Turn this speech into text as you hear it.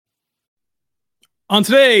On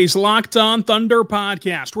today's Locked On Thunder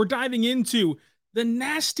podcast, we're diving into the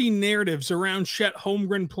nasty narratives around Chet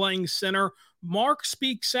Holmgren playing center. Mark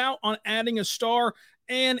speaks out on adding a star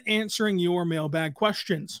and answering your mailbag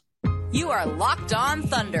questions. You are Locked On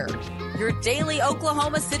Thunder, your daily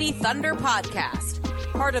Oklahoma City Thunder podcast.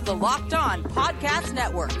 Part of the Locked On Podcast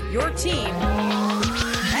Network, your team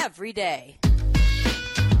every day.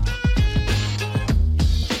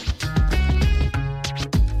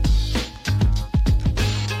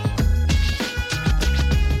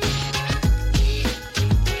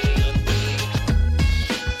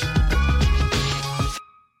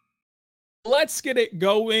 Let's get it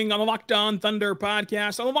going on the Locked On Thunder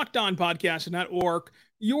podcast, on the Locked On Podcast Network,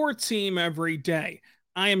 your team every day.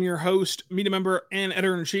 I am your host, media member, and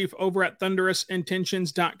editor-in-chief over at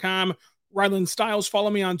thunderousintentions.com. Rylan Stiles.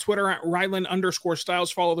 Follow me on Twitter at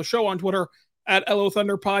Rylan_Stiles. Follow the show on Twitter at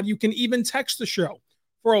LOThunderPod. You can even text the show,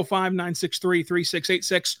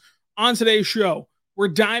 405-963-3686. On today's show, we're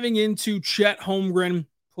diving into Chet Holmgren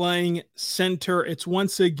playing center. It's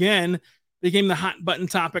once again became the hot button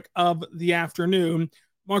topic of the afternoon.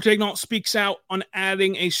 Mark Daignault speaks out on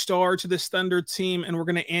adding a star to this Thunder team, and we're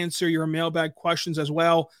going to answer your mailbag questions as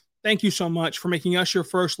well. Thank you so much for making us your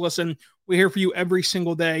first listen. We're here for you every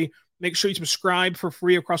single day. Make sure you subscribe for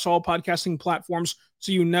free across all podcasting platforms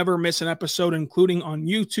so you never miss an episode, including on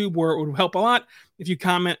YouTube, where it would help a lot if you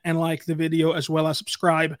comment and like the video as well as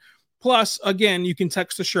subscribe. Plus, again, you can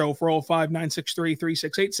text the show,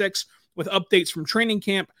 405-963-3686, with updates from training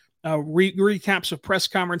camp, recaps of press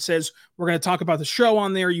conferences. We're going to talk about the show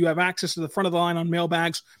on there. You have access to the front of the line on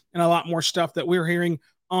mailbags and a lot more stuff that we're hearing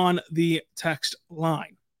on the text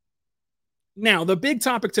line. Now, the big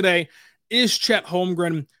topic today is Chet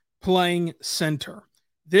Holmgren playing center.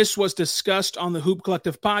 This was discussed on the Hoop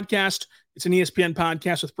Collective podcast. It's an ESPN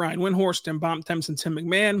podcast with Brian Windhorst, Tim Bontemps, and Tim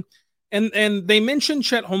McMahon. And they mentioned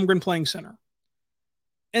Chet Holmgren playing center.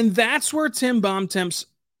 And that's where Tim Bontemps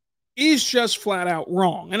is just flat out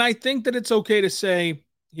wrong. And I think that it's okay to say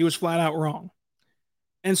he was flat out wrong.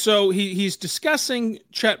 And so he's discussing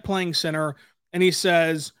Chet playing center, and he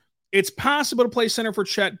says, it's possible to play center for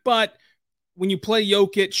Chet, but when you play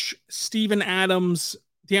Jokic, Steven Adams,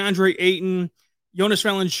 DeAndre Ayton, Jonas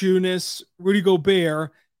Valanciunas, Rudy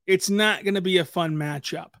Gobert, it's not going to be a fun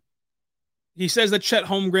matchup. He says that Chet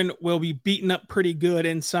Holmgren will be beaten up pretty good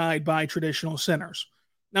inside by traditional centers.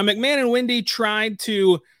 Now, McMahon and Wendy tried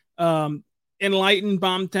to enlighten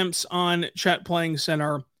Bontemps on Chet playing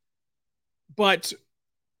center, but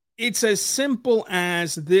it's as simple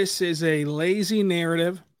as this is a lazy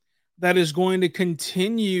narrative that is going to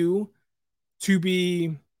continue to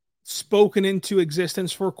be spoken into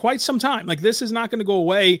existence for quite some time. Like, this is not going to go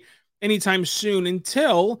away anytime soon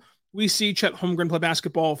until we see Chet Holmgren play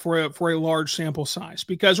basketball for a large sample size,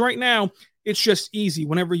 because right now it's just easy.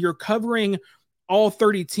 Whenever you're covering all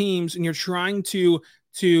 30 teams and you're trying to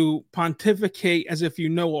pontificate as if you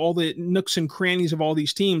know all the nooks and crannies of all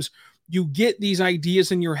these teams, you get these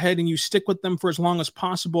ideas in your head and you stick with them for as long as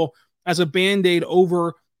possible as a Band-Aid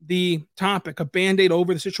over the topic, a Band-Aid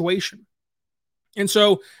over the situation. And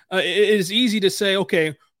so it is easy to say,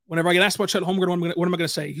 okay, whenever I get asked about Chet Holmgren, what am I going to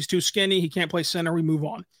say? He's too skinny. He can't play center. We move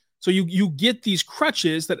on. So you get these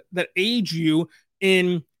crutches that aid you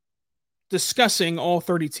in discussing all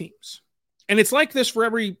 30 teams. And it's like this for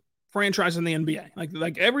every franchise in the NBA.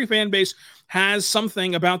 Like every fan base has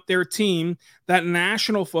something about their team that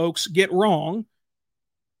national folks get wrong,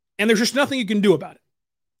 and there's just nothing you can do about it.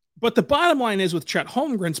 But the bottom line is, with Chet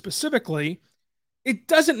Holmgren specifically, it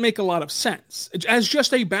doesn't make a lot of sense. As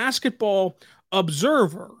just a basketball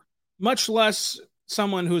observer, much less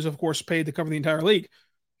someone who's, of course, paid to cover the entire league.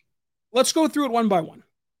 Let's go through it one by one.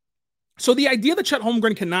 So the idea that Chet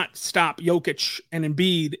Holmgren cannot stop Jokic and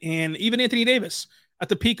Embiid and even Anthony Davis at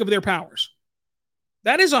the peak of their powers,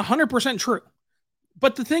 that is 100% true.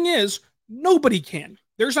 But the thing is, nobody can.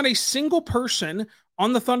 There's not a single person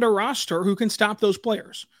on the Thunder roster who can stop those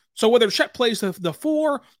players. So whether Chet plays the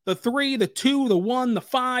 4, the 3, the 2, the 1, the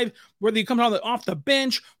 5, whether he comes off the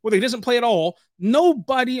bench, whether he doesn't play at all,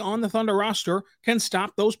 nobody on the Thunder roster can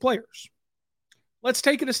stop those players. Let's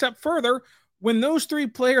take it a step further. When those 3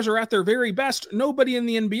 players are at their very best, nobody in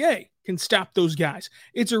the NBA can stop those guys.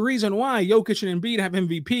 It's a reason why Jokic and Embiid have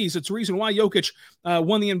MVPs. It's a reason why Jokic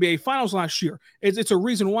won the NBA Finals last year. It's a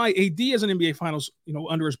reason why AD has an NBA Finals,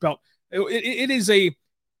 under his belt. It is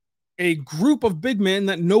a group of big men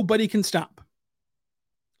that nobody can stop.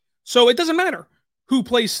 So it doesn't matter who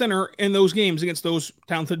plays center in those games against those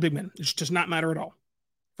talented big men. It does not matter at all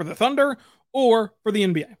for the Thunder or for the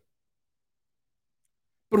NBA.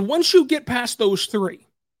 But once you get past those 3,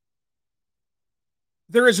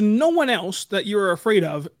 there is no one else that you're afraid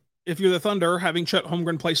of if you're the Thunder having Chet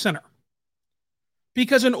Holmgren play center.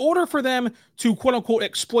 Because in order for them to quote unquote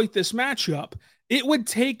exploit this matchup, it would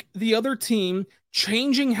take the other team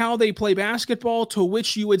changing how they play basketball, to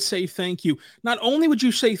which you would say thank you. Not only would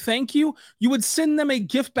you say thank you, you would send them a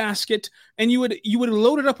gift basket, and you would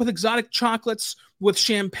load it up with exotic chocolates, with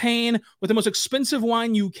champagne, with the most expensive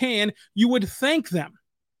wine you can. You would thank them.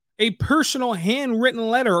 A personal handwritten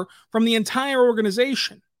letter from the entire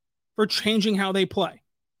organization for changing how they play.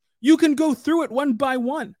 You can go through it one by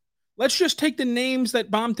one. Let's just take the names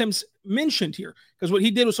that Bomtem's mentioned here, because what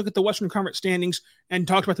he did was look at the Western Conference standings and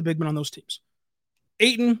talked about the big men on those teams.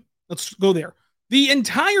 Ayton, let's go there. The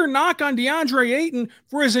entire knock on DeAndre Ayton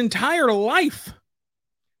for his entire life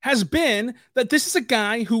has been that this is a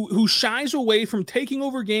guy who shies away from taking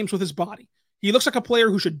over games with his body. He looks like a player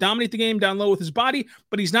who should dominate the game down low with his body,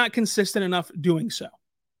 but he's not consistent enough doing so.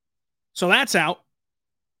 So that's out.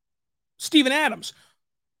 Steven Adams.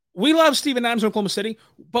 We love Steven Adams in Oklahoma City,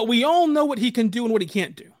 but we all know what he can do and what he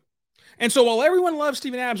can't do. And so while everyone loves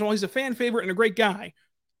Steven Adams, while he's a fan favorite and a great guy,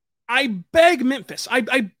 I beg Memphis,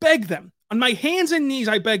 I beg them, on my hands and knees,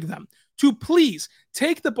 I beg them to please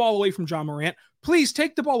take the ball away from John Morant. Please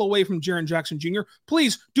take the ball away from Jaren Jackson Jr.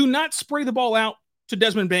 Please do not spray the ball out to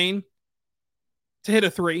Desmond Bane to hit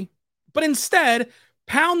a three, but instead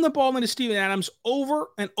pound the ball into Steven Adams over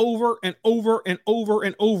and over and over and over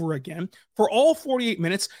and over again for all 48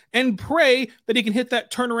 minutes and pray that he can hit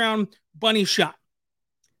that turnaround bunny shot.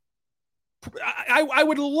 I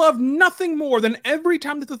would love nothing more than every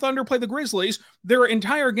time that the Thunder play the Grizzlies, their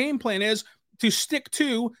entire game plan is to stick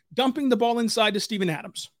to dumping the ball inside to Steven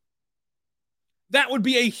Adams. That would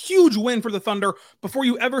be a huge win for the Thunder before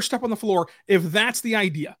you ever step on the floor if that's the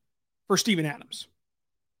idea for Steven Adams.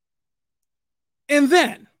 And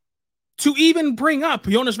then, to even bring up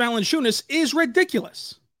Jonas Valanciunas is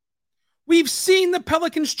ridiculous. We've seen the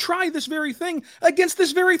Pelicans try this very thing against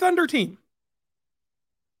this very Thunder team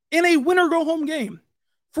in a win-or-go-home game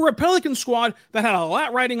for a Pelican squad that had a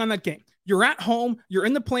lot riding on that game. You're at home. You're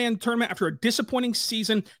in the play-in tournament after a disappointing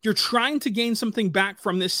season. You're trying to gain something back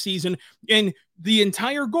from this season, and the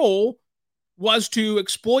entire goal was to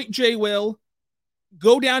exploit Jay Will,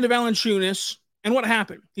 go down to Valanciunas. And what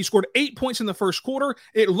happened? He scored 8 points in the first quarter.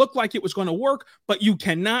 It looked like it was going to work, but you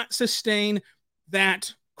cannot sustain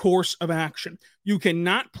that course of action. You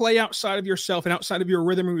cannot play outside of yourself and outside of your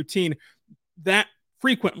rhythm and routine that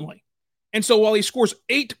frequently. And so while he scores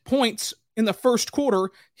 8 points in the first quarter,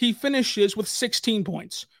 he finishes with 16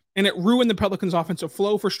 points. And it ruined the Pelicans' offensive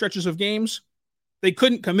flow for stretches of games. They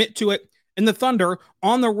couldn't commit to it. And the Thunder,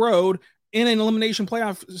 on the road, in an elimination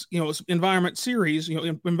playoff, environment series,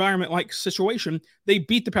 environment-like situation, they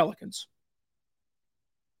beat the Pelicans.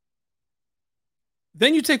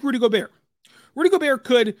 Then you take Rudy Gobert. Rudy Gobert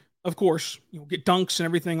could, of course, get dunks and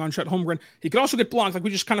everything on Chet Holmgren. He could also get blocked. Like,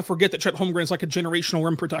 we just kind of forget that Chet Holmgren is like a generational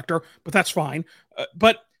rim protector, but that's fine.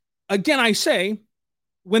 But again, I say,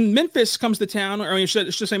 when Memphis comes to town, or I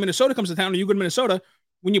should say Minnesota comes to town, or you go to Minnesota,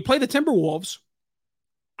 when you play the Timberwolves,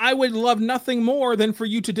 I would love nothing more than for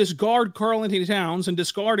you to discard Karl-Anthony Towns and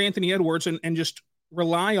discard Anthony Edwards and just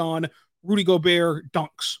rely on Rudy Gobert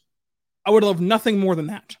dunks. I would love nothing more than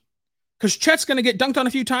that. Because Chet's going to get dunked on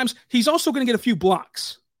a few times. He's also going to get a few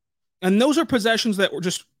blocks. And those are possessions that were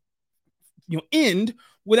just end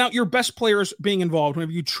without your best players being involved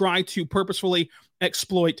whenever you try to purposefully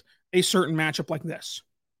exploit a certain matchup like this.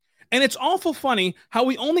 And it's awful funny how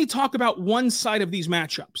we only talk about one side of these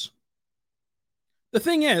matchups. The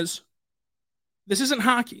thing is, this isn't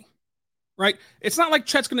hockey, right? It's not like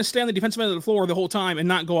Chet's going to stay on the defensive end of the floor the whole time and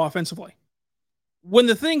not go offensively. When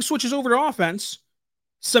the thing switches over to offense,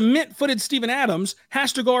 cement-footed Steven Adams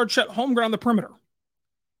has to guard Chet Holmgren on the perimeter.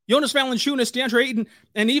 Jonas Valanciunas, DeAndre Ayton,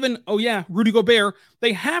 and even, Rudy Gobert,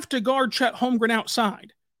 they have to guard Chet Holmgren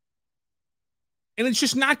outside. And it's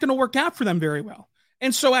just not going to work out for them very well.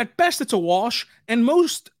 And so at best, it's a wash. And more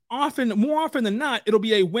often than not, it'll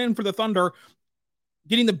be a win for the Thunder,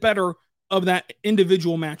 getting the better of that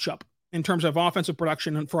individual matchup in terms of offensive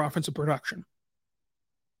production and for offensive production.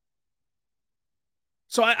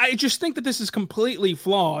 So I just think that this is completely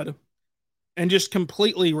flawed and just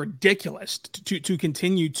completely ridiculous to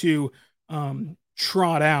continue to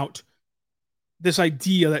trot out this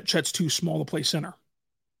idea that Chet's too small to play center.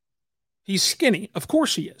 He's skinny. Of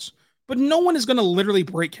course he is. But no one is going to literally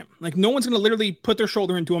break him. Like, no one's going to literally put their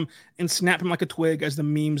shoulder into him and snap him like a twig, as the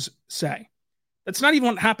memes say. That's not even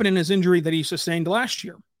what happened in his injury that he sustained last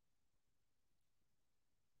year.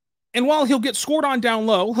 And while he'll get scored on down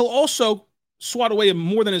low, he'll also swat away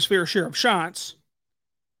more than his fair share of shots.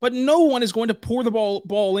 But no one is going to pour the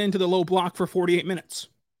ball into the low block for 48 minutes.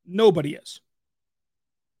 Nobody is.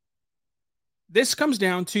 This comes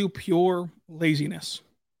down to pure laziness,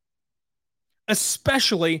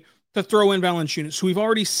 especially to throw in Valanciunas, who we've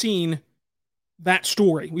already seen that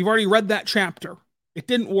story. We've already read that chapter. It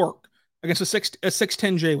didn't work against a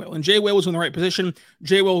 6'10 J-Will. And J-Will was in the right position.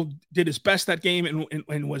 J-Will did his best that game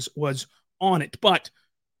and was on it. But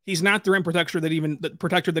he's not the rim protector that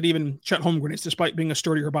even Chet Holmgren is, despite being a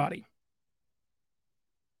sturdier body.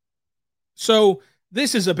 So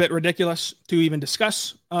this is a bit ridiculous to even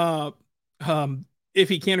discuss if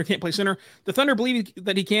he can or can't play center. The Thunder believe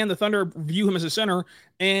that he can. The Thunder view him as a center,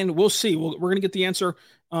 and we'll see. We're going to get the answer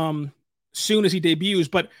soon as he debuts.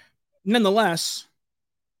 But nonetheless,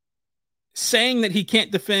 saying that he can't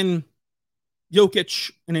defend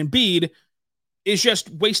Jokic and Embiid is just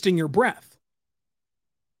wasting your breath.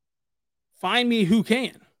 Find me who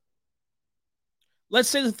can. Let's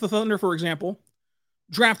say that the Thunder, for example,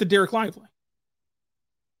 drafted Derek Lively,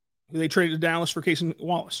 who they traded to Dallas for Casey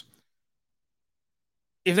Wallace.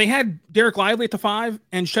 If they had Derek Lively at the 5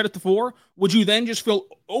 and Chet at the 4, would you then just feel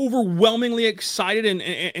overwhelmingly excited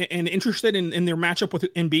and interested in their matchup with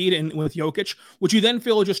Embiid and with Jokic? Would you then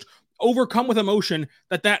feel just overcome with emotion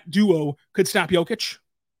that duo could stop Jokic?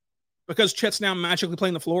 Because Chet's now magically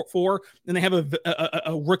playing the floor 4, and they have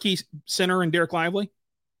a rookie center in Derek Lively?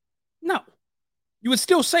 No. You would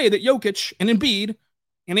still say that Jokic and Embiid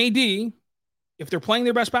and AD, if they're playing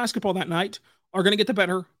their best basketball that night, are going to get the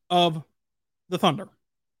better of the Thunder.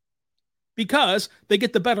 Because they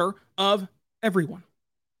get the better of everyone.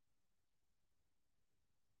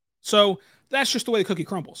 So that's just the way the cookie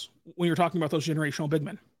crumbles when you're talking about those generational big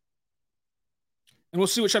men. And we'll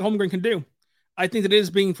see what Chet Holmgren can do. I think that it is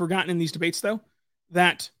being forgotten in these debates, though,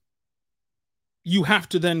 that you have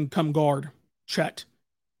to then come guard Chet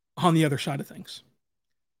on the other side of things.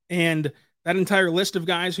 And that entire list of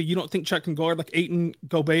guys who you don't think Chet can guard, like Ayton,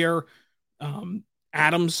 Gobert,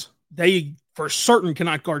 Adams, they for certain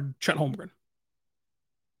cannot guard Chet Holmgren.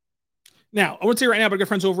 Now, I would say right now, but I got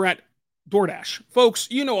friends over at DoorDash. Folks,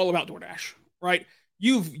 you know all about DoorDash, right?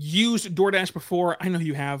 You've used DoorDash before. I know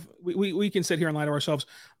you have. We can sit here and lie to ourselves.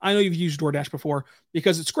 I know you've used DoorDash before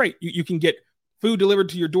because it's great. You can get food delivered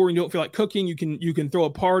to your door and you don't feel like cooking. You can throw a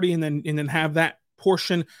party and then have that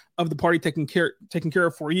portion of the party taken care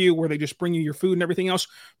of for you, where they just bring you your food and everything else.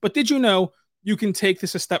 But did you know you can take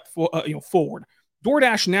this a step forward?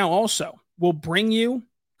 DoorDash now also will bring you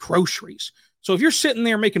groceries. So if you're sitting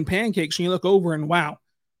there making pancakes and you look over and wow,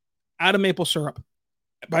 out of maple syrup,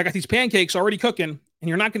 but I got these pancakes already cooking and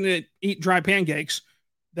you're not going to eat dry pancakes,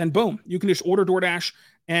 then boom, you can just order DoorDash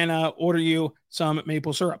and order you some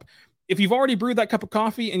maple syrup. If you've already brewed that cup of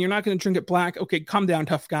coffee and you're not going to drink it black, okay, calm down,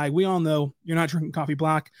 tough guy. We all know you're not drinking coffee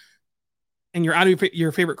black and you're out of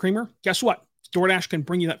your favorite creamer. Guess what? DoorDash can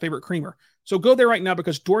bring you that favorite creamer. So go there right now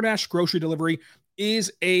because DoorDash grocery delivery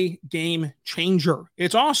is a game changer.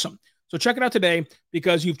 It's awesome. So check it out today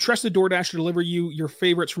because you've trusted DoorDash to deliver you your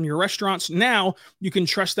favorites from your restaurants. Now you can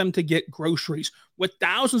trust them to get groceries. With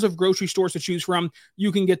thousands of grocery stores to choose from,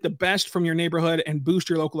 you can get the best from your neighborhood and boost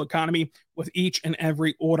your local economy with each and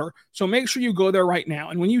every order. So make sure you go there right now.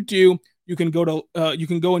 And when you do, you can go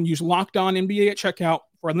and use Locked On NBA at checkout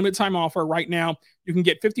for a limited time offer right now. You can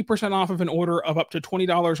get 50% off of an order of up to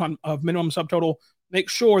 $20 of minimum subtotal. Make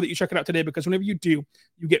sure that you check it out today because whenever you do,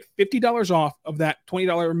 you get $50 off of that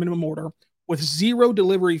 $20 minimum order with zero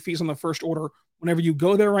delivery fees on the first order whenever you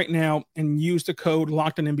go there right now and use the code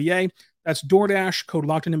LOCKEDONNBA. That's DoorDash, code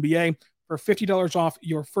LOCKEDONNBA for $50 off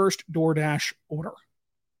your first DoorDash order.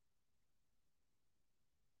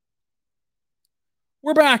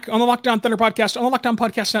 We're back on the Locked On Thunder podcast, on the Locked On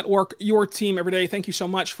Podcast Network, your team every day. Thank you so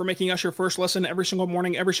much for making us your first listen every single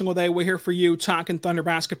morning, every single day. We're here for you, talking Thunder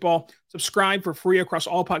basketball. Subscribe for free across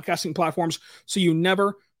all podcasting platforms so you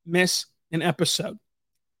never miss an episode.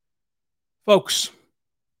 Folks,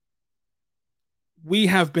 we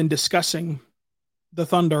have been discussing the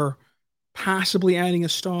Thunder possibly adding a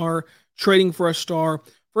star, trading for a star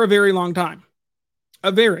for a very long time.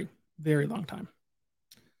 A very, very long time.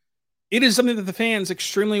 It is something that the fans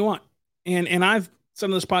extremely want. And I've said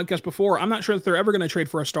on this podcast before, I'm not sure that they're ever going to trade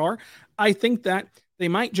for a star. I think that they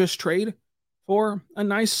might just trade for a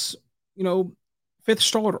nice, fifth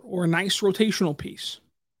starter or a nice rotational piece.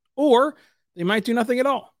 Or they might do nothing at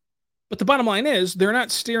all. But the bottom line is they're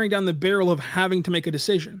not staring down the barrel of having to make a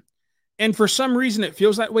decision. And for some reason, it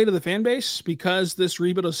feels that way to the fan base because this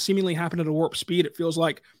rebuild has seemingly happened at a warp speed. It feels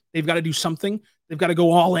like they've got to do something. They've got to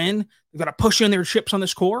go all in. They've got to push in their chips on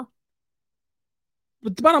this core.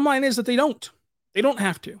 But the bottom line is that they don't. They don't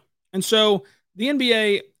have to. And so the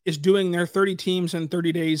NBA is doing their 30 teams in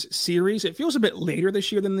 30 days series. It feels a bit later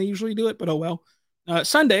this year than they usually do it, but oh well.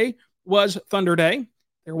 Sunday was Thunder Day.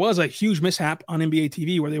 There was a huge mishap on NBA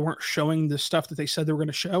TV where they weren't showing the stuff that they said they were going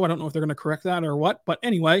to show. I don't know if they're going to correct that or what, but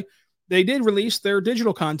anyway, they did release their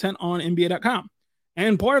digital content on NBA.com.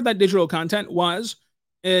 And part of that digital content was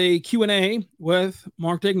a Q&A with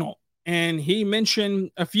Mark Daigneault. And he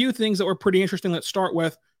mentioned a few things that were pretty interesting. Let's start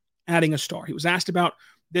with adding a star. He was asked about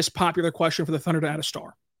this popular question for the Thunder to add a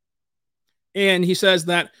star. And he says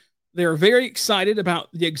that they're very excited about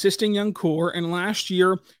the existing young core, and last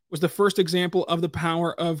year was the first example of the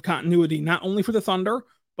power of continuity, not only for the Thunder,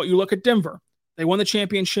 but you look at Denver. They won the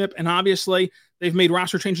championship, and obviously they've made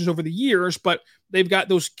roster changes over the years, but they've got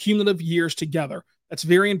those cumulative years together. That's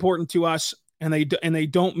very important to us, and they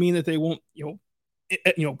don't mean that they won't,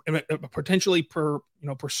 potentially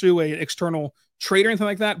pursue an external trade or anything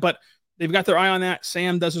like that, but they've got their eye on that.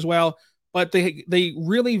 Sam does as well, but they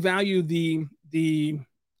really value the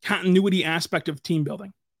continuity aspect of team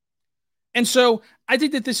building. And so I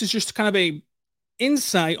think that this is just kind of a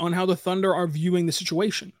insight on how the Thunder are viewing the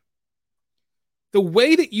situation. The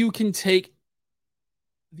way that you can take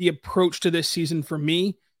the approach to this season for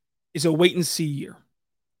me is a wait and see year.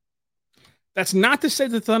 That's not to say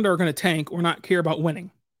the Thunder are going to tank or not care about winning.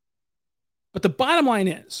 But the bottom line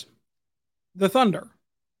is the Thunder,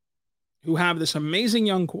 who have this amazing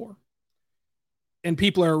young core, and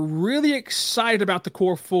people are really excited about the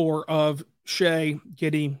core four of Shea,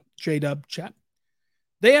 Giddey, J-Dub, Chet.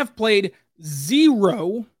 They have played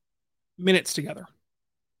 0 minutes together.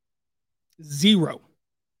 0.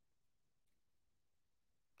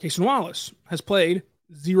 Cason Wallace has played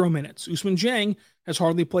 0 minutes. Ousmane Dieng has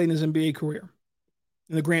hardly played in his NBA career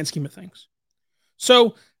in the grand scheme of things.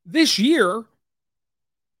 So this year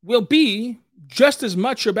will be just as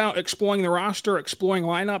much about exploring the roster, exploring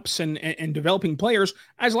lineups, and developing players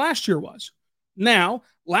as last year was. Now,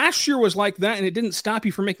 last year was like that, and it didn't stop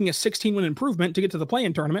you from making a 16-win improvement to get to the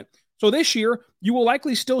play-in tournament. So this year, you will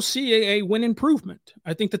likely still see a win improvement.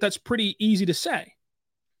 I think that that's pretty easy to say.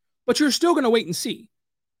 But you're still going to wait and see.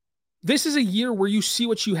 This is a year where you see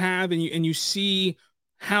what you have, and you see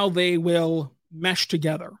how they will mesh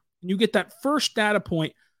together. And you get that first data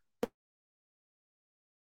point.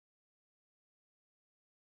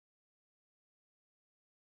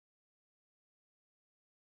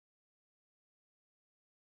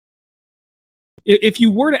 If you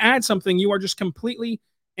were to add something, you are just completely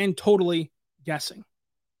and totally guessing.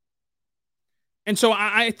 And so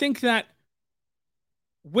I think that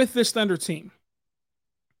with this Thunder team,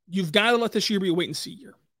 you've got to let this year be a wait and see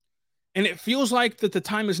year. And it feels like that the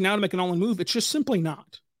time is now to make an all-in move. It's just simply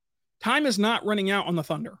not. Time is not running out on the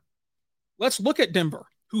Thunder. Let's look at Denver,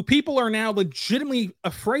 who people are now legitimately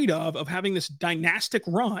afraid of having this dynastic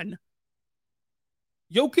run.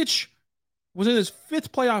 Jokic was in his 5th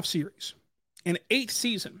playoff series in 8th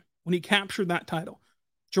season when he captured that title.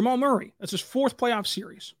 Jamal Murray, that's his 4th playoff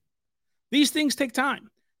series. These things take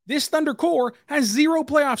time. This Thunder core has 0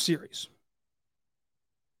 playoff series.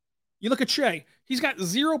 You look at Shea, he's got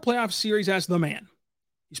 0 playoff series as the man.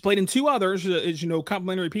 He's played in 2 others, as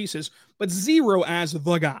complementary pieces, but 0 as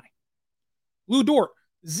the guy. Lou Dort,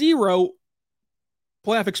 0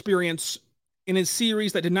 playoff experience in a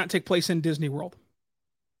series that did not take place in Disney World.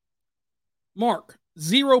 Mark,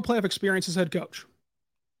 0 playoff experience as head coach.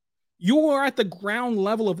 You are at the ground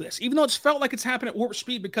level of this, even though it's felt like it's happened at warp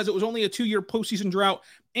speed because it was only a 2-year postseason drought,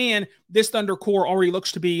 and this Thunder core already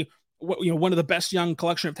looks to be one of the best young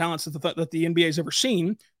collection of talents that the NBA has ever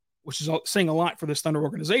seen, which is saying a lot for this Thunder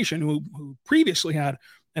organization, who previously had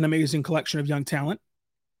an amazing collection of young talent.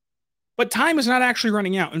 But time is not actually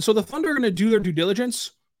running out, and so the Thunder are going to do their due diligence,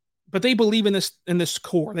 but they believe in this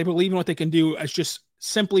core. They believe in what they can do as just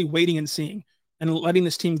simply waiting and seeing and letting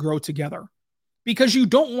this team grow together. Because you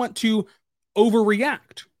don't want to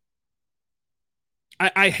overreact.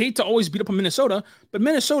 I hate to always beat up on Minnesota, but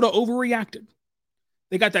Minnesota overreacted.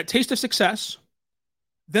 They got that taste of success.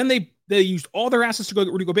 Then they used all their assets to go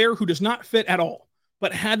get Rudy Gobert, who does not fit at all.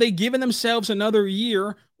 But had they given themselves another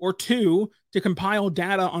year or 2 to compile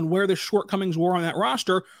data on where the shortcomings were on that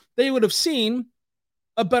roster, they would have seen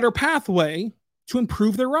a better pathway to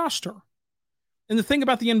improve their roster. And the thing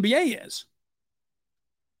about the NBA is,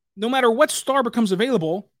 no matter what star becomes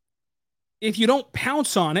available, if you don't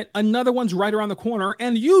pounce on it, another one's right around the corner,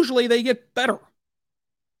 and usually they get better.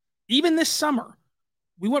 Even this summer,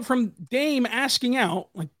 we went from Dame asking out,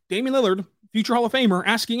 like Damian Lillard, future Hall of Famer,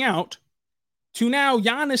 asking out, to now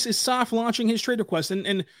Giannis is soft launching his trade request.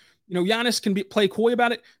 And Giannis can play coy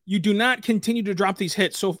about it. You do not continue to drop these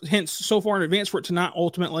hints so far in advance for it to not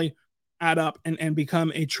ultimately add up and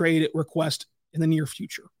become a trade request in the near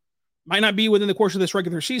future. Might not be within the course of this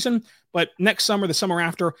regular season, but next summer, the summer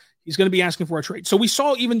after, he's going to be asking for a trade. So we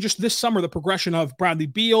saw even just this summer the progression of Bradley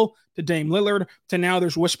Beal to Dame Lillard to now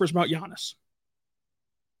there's whispers about Giannis.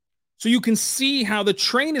 So you can see how the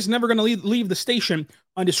train is never going to leave the station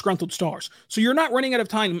on disgruntled stars. So you're not running out of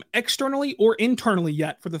time externally or internally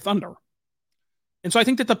yet for the Thunder. And so I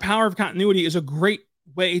think that the power of continuity is a great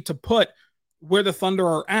way to put where the Thunder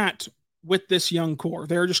are at with this young core.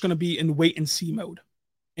 They're just going to be in wait and see mode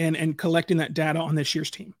and collecting that data on this year's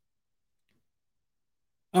team.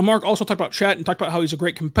 Mark also talked about Chet and talked about how he's a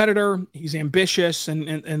great competitor. He's ambitious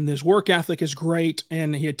and his work ethic is great.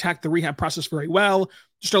 And he attacked the rehab process very well.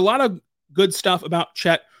 Just a lot of good stuff about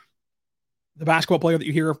Chet, the basketball player that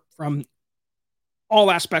you hear from all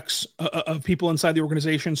aspects of people inside the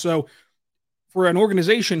organization. So for an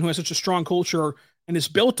organization who has such a strong culture and is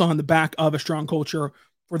built on the back of a strong culture,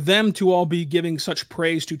 for them to all be giving such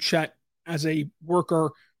praise to Chet as a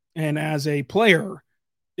worker and as a player,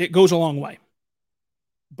 it goes a long way.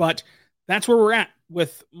 But that's where we're at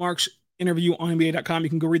with Mark's interview on NBA.com. You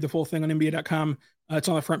can go read the full thing on NBA.com. It's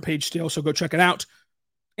on the front page still, so go check it out.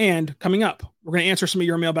 And coming up, we're going to answer some of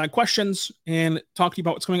your mailbag questions and talk to you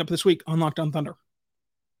about what's coming up this week on Locked On Thunder.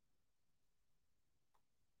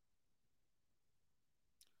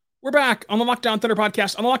 We're back on the Locked On Thunder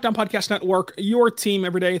podcast, on the Locked On Podcast Network, your team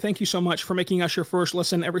every day. Thank you so much for making us your first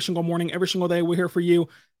listen every single morning, every single day. We're here for you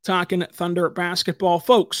talking Thunder basketball.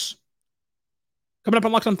 Folks, coming up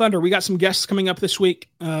on Locked On Thunder, we got some guests coming up this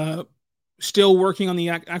week. Still working on the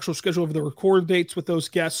actual schedule of the record dates with those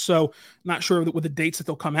guests, so not sure with the dates that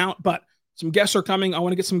they'll come out, but some guests are coming. I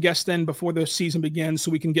want to get some guests in before the season begins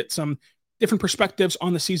so we can get some different perspectives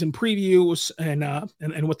on the season previews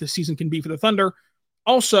and what the season can be for the Thunder.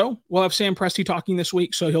 Also, we'll have Sam Presti talking this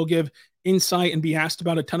week, so he'll give insight and be asked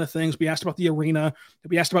about a ton of things. Be asked about the arena. He'll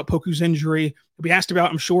be asked about Poku's injury. He'll be asked about,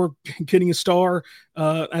 I'm sure, getting a star,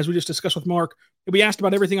 as we just discussed with Mark. He'll be asked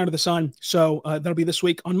about everything under the sun. So that'll be this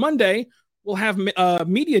week. On Monday, we'll have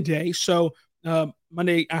Media Day. So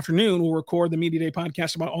Monday afternoon, we'll record the Media Day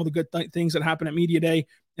podcast about all the good things that happen at Media Day.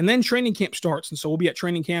 And then training camp starts. And so we'll be at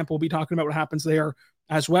training camp. We'll be talking about what happens there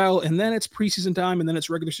as well. And then it's preseason time, and then it's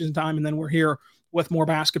regular season time, and then we're here with more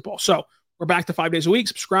basketball. So we're back to 5 days a week.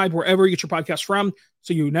 Subscribe wherever you get your podcast from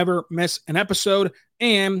so you never miss an episode.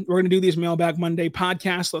 And we're going to do these Mailbag Monday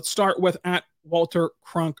podcasts. Let's start with at Walter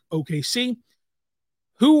Crunk OKC.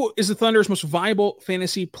 Who is the Thunder's most viable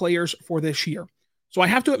fantasy players for this year? So I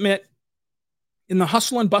have to admit, in the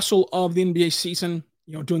hustle and bustle of the NBA season,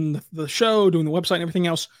 doing the show, doing the website and everything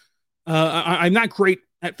else, I'm not great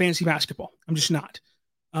at fantasy basketball. I'm just not.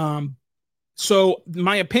 So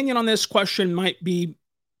my opinion on this question might be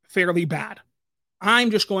fairly bad.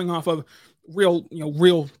 I'm just going off of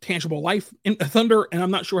real tangible life in the Thunder, and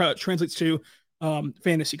I'm not sure how it translates to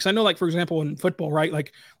fantasy. Because I know, like, for example, in football, right?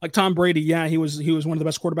 Like Tom Brady, yeah, he was one of the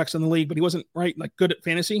best quarterbacks in the league, but he wasn't good at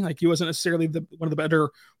fantasy. Like, he wasn't necessarily one of the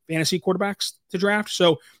better fantasy quarterbacks to draft.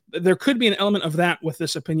 So there could be an element of that with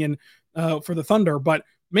this opinion for the Thunder, but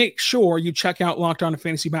make sure you check out Locked On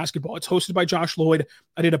Fantasy Basketball. It's hosted by Josh Lloyd.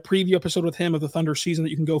 I did a preview episode with him of the Thunder season that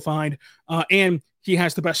you can go find. And he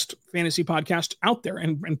has the best fantasy podcast out there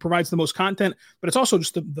and provides the most content, but it's also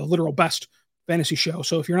just the literal best fantasy show.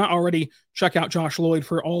 So if you're not already, check out Josh Lloyd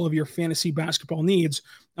for all of your fantasy basketball needs.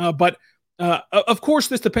 But of course,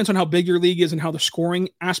 this depends on how big your league is and how the scoring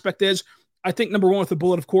aspect is. I think number one with the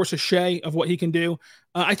bullet, of course, is Shea, of what he can do.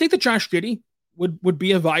 I think that Josh Giddey would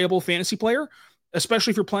be a viable fantasy player,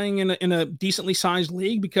 especially if you're playing in a decently sized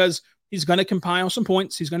league, because he's going to compile some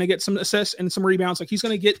points. He's going to get some assists and some rebounds. Like, he's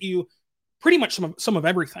going to get you pretty much some of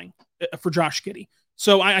everything for Josh Giddey.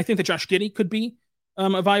 So I think that Josh Giddey could be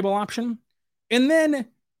a viable option. And then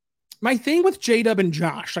my thing with J-Dub and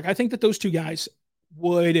Josh, I think that those two guys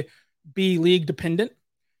would be league dependent.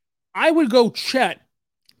 I would go Chet.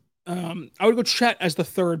 I would go Chet as the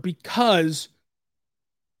third, because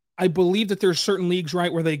I believe that there's certain leagues,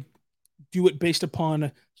 right, where they do it based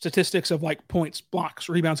upon statistics of like points, blocks,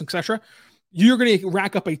 rebounds, etc. You're going to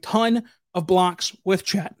rack up a ton of blocks with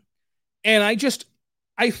Chet. And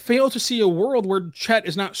I fail to see a world where Chet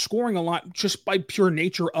is not scoring a lot just by pure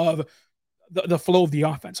nature of the flow of the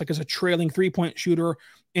offense. Like, as a trailing 3-point shooter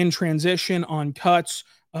in transition, on cuts,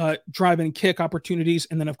 drive and kick opportunities,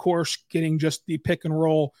 and then of course getting just the pick and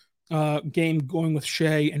roll game going with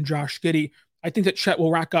Shea and Josh Giddey. I think that Chet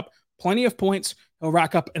will rack up plenty of points. He'll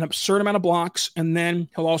rack up an absurd amount of blocks, and then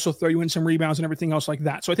he'll also throw you in some rebounds and everything else like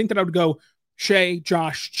that. So I think that I would go Shea,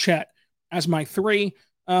 Josh, Chet as my three.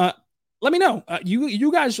 Let me know.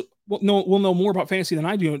 You guys will know more about fantasy than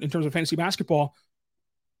I do in terms of fantasy basketball.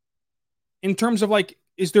 In terms of, like,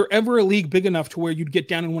 is there ever a league big enough to where you'd get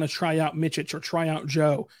down and want to try out Mitchich or try out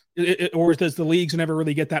Joe? Or does the leagues never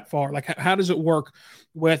really get that far? Like, how does it work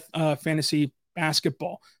with fantasy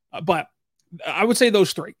basketball? But I would say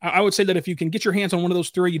those three. I would say that if you can get your hands on one of those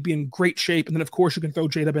three, you'd be in great shape. And then, of course, you can throw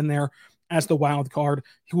J-Dub in there as the wild card,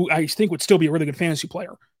 who I think would still be a really good fantasy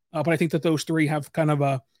player. But I think that those three have kind of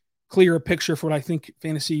a clearer picture for what I think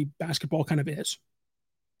fantasy basketball kind of is.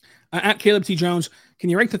 At Caleb T. Jones, can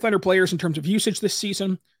you rank the Thunder players in terms of usage this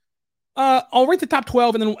season? I'll rate the top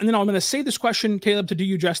 12, and then I'm going to say this question, Caleb, to do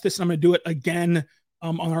you justice, and I'm going to do it again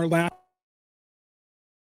on our last.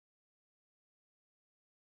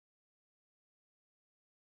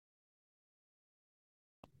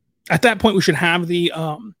 At that point, we should have the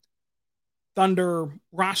Thunder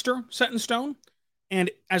roster set in stone. And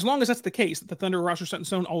as long as that's the case, that the Thunder roster set in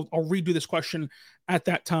stone, I'll redo this question at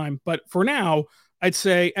that time. But for now, I'd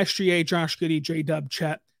say SGA, Josh Giddey, J-Dub,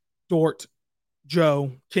 Chet, Dort,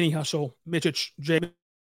 Joe, Kenny Hustle, Mitchich, J.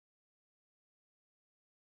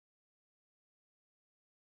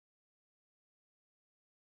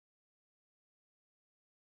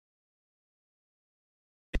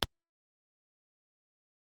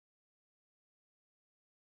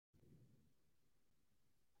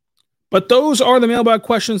 But those are the mailbag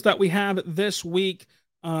questions that we have this week.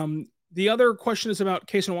 The other question is about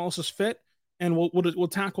Cason Wallace's fit, and we'll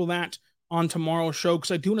tackle that on tomorrow's show,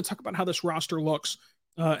 because I do want to talk about how this roster looks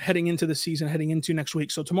heading into the season, heading into next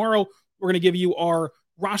week. So tomorrow, we're going to give you our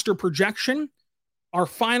roster projection, our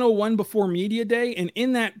final one before media day. And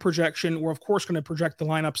in that projection, we're, of course, going to project the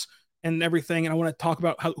lineups and everything. And I want to talk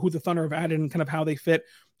about who the Thunder have added and kind of how they fit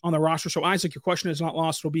on the roster. So, Isaac, your question is not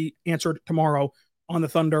lost. It'll be answered tomorrow on the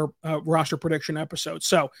Thunder roster prediction episode.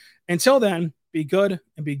 So until then, be good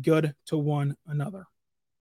and be good to one another.